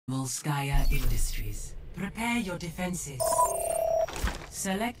Volskaya Industries. Prepare your defenses.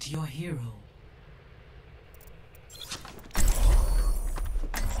 Select your hero.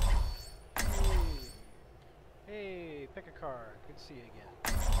 Hey, pick a card. Good to see you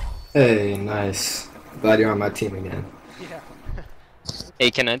again. Hey, nice. Glad you're on my team again. Yeah.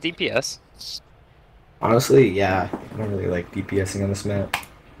 Hey, can I DPS? Honestly, yeah. I don't really like DPSing on this map.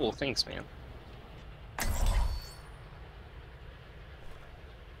 Cool, thanks, man.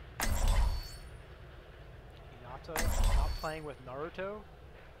 Hinata not playing with Naruto?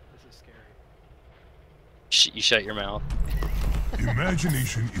 This is scary. You shut your mouth.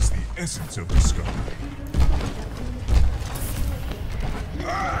 Imagination is the essence of discovery.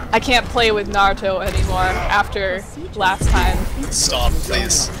 I can't play with Naruto anymore after last time. Stop,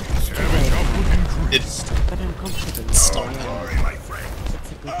 please. Stop that.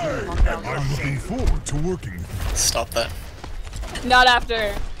 I'm looking forward to working with you. Stop that. Not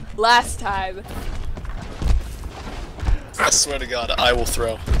after last time. I swear to God, I will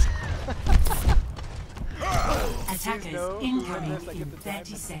throw. Attackers incoming in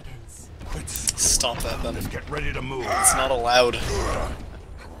 30 seconds. Stop that, then. Get ready to move. It's not allowed.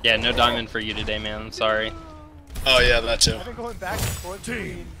 Yeah, no diamond for you today, man. I'm sorry. Oh yeah, that too. I've been going back and forth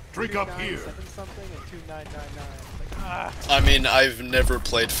between drink up 2977 something and 2999. Like, ah. I mean, I've never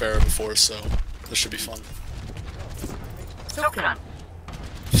played Pharah before, so this should be fun.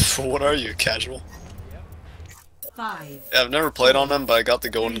 What are you, casual? 5. Yeah, I've never played on them, but I got the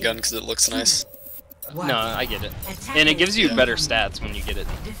golden gun because it looks nice. No, I get it. And it gives you better stats when you get it.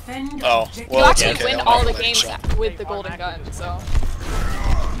 Defend Oh, objective. well, You it's actually okay. win I'm all not the playing games shot. with the golden gun, so.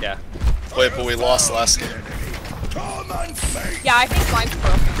 Yeah. Wait, but we lost last game. Yeah, I think mine's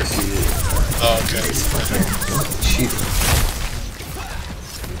broken. Oh, okay. Cheat.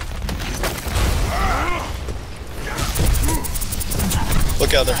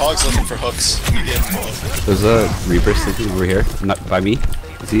 Look out, their hog's looking for hooks. You get him. There's a Reaper sleeping over here, not by me.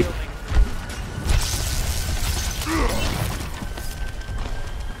 Is he?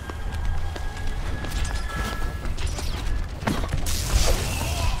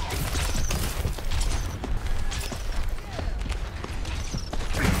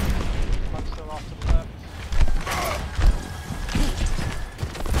 I'm still off to the left.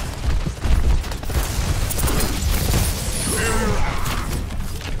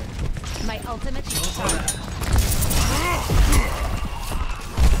 My ultimate is charged.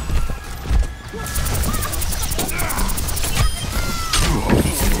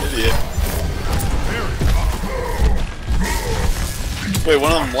 Idiot. Wait,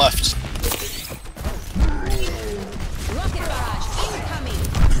 one of them left. Rocket barrage incoming.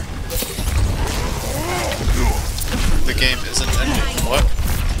 The game isn't ending. What?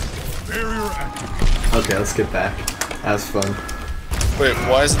 Barrier active. Okay, let's get back. That was fun. Wait,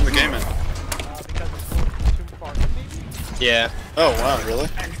 why isn't the game in? Because it's going too far, maybe? Yeah. Oh, wow, really?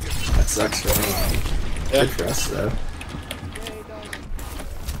 That sucks for me. Yeah. Good for us, though.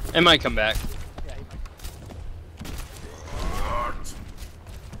 It might come back. Yeah, he might.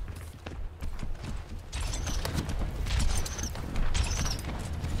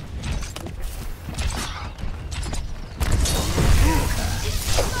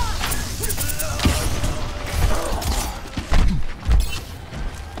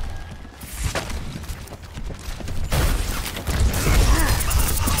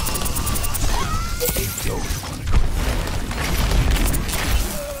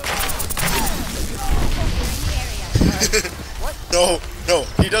 No, no,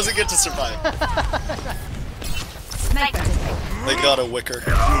 he doesn't get to survive. They got a wicker.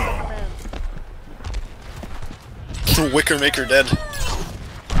 Wicker maker dead.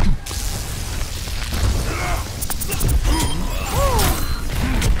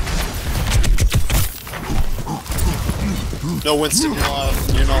 No, Winston,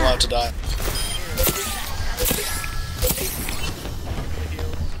 you're not allowed to die.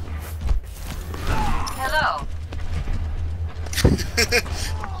 Hello.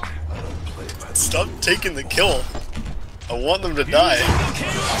 Stop taking the kill. I want them to die.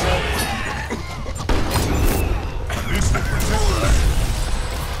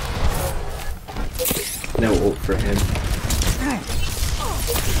 No ult for him.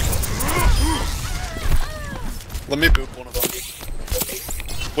 Let me boop one of them.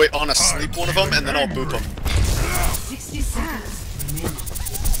 Wait, on a sleep one of them, and then I'll boop them. 60 seconds remaining.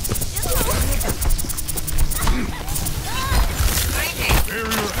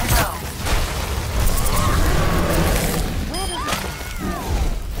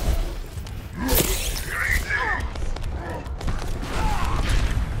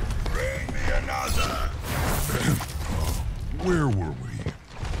 Where were we?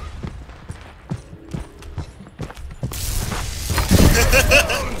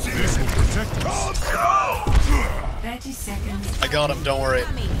 This will protect us. 30 seconds. I got him, don't worry.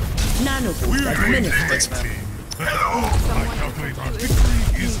 We're doing this Thanks, man. I calculate our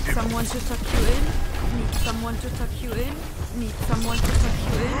victory is imminent. Someone to tuck you in. Need someone to tuck you in. Need someone to tuck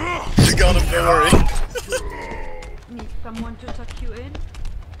you in. I got him, don't worry. Need someone to tuck you in.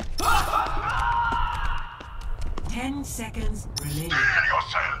 10 seconds remaining.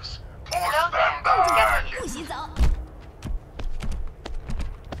 yourselves. Push them back. 不许走。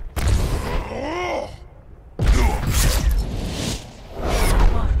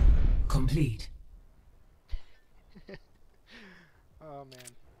 One. Complete. Oh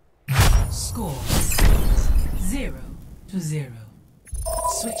man. Score 0-0.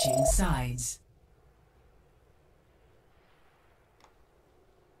 Switching sides.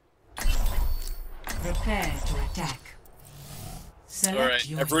 Prepare to attack. Select Alright,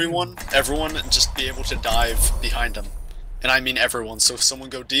 your everyone just be able to dive behind him. And I mean everyone, so if someone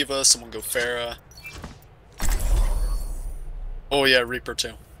go Diva, someone go Pharah. Oh yeah, Reaper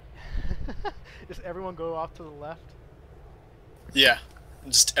too. Does everyone go off to the left? Yeah,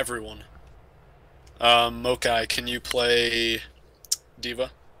 just everyone. Mokai, can you play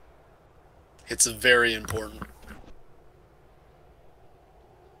Diva? It's very important.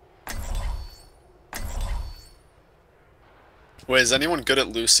 Wait, is anyone good at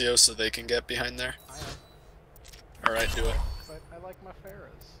Lucio so they can get behind there? I am. Alright, do it. But I like my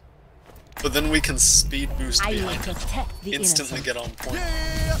Pharahs. But then we can speed boost I will behind him. protect the Instantly innocent. get on point.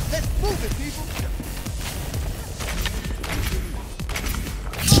 Yeah, let's move it, people.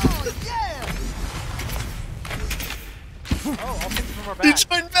 Oh, I'll take it from our He back.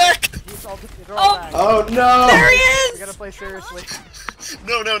 joined back! He's all, they're Oh. all back. Oh no! There he We is! gotta play seriously.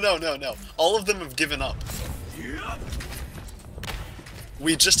 No. All of them have given up.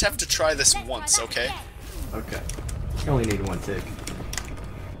 We just have to try this once, okay? Okay. You only need one tick.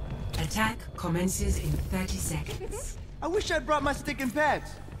 Attack commences in 30 seconds. I wish I'd brought my stick and pads.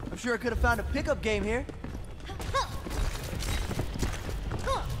 I'm sure I could have found a pickup game here.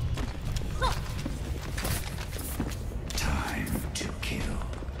 Time to kill.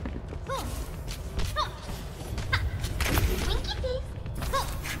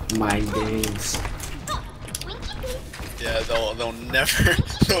 Mind games. Yeah, they'll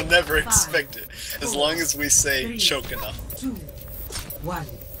never expect it. As long as we say choke enough. 2, 1.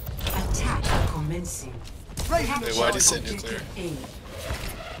 Attack commencing. Right. Wait, why'd you say nuclear? A.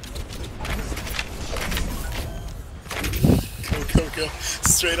 Go.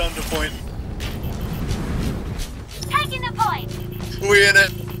 Straight on to point. Taking the point. We in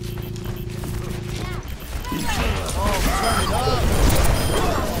it. Oh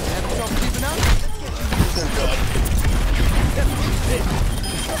god.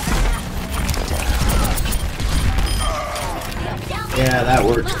 Yeah, that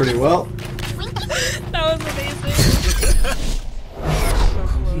works pretty well. That was amazing.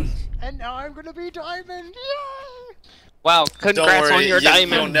 And now I'm gonna be diamond. Yay! Wow, Don't congrats worry, on your you'll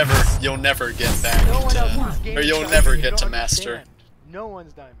diamond. never get back No one else in to, this game or is you'll diamond. never You get don't to master. understand. No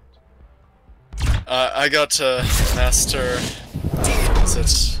one's diamond. I got to master. Is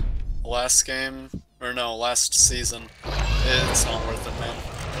it last game or no? Last season. It's not worth it, man.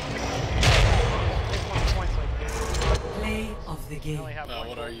 Take 1 points like this. Play of the I game. only have one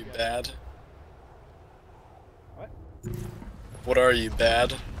What are goal you, to go. bad? What? What are you,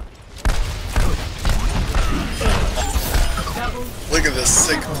 bad? Look at this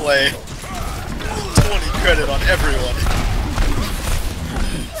sick play. 20 credit on everyone.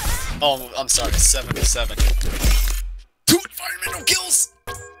 Oh, I'm sorry, 7-7. 2 environmental kills!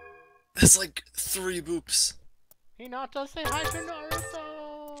 That's like 3 boops. Hinata, say hi to Naruto!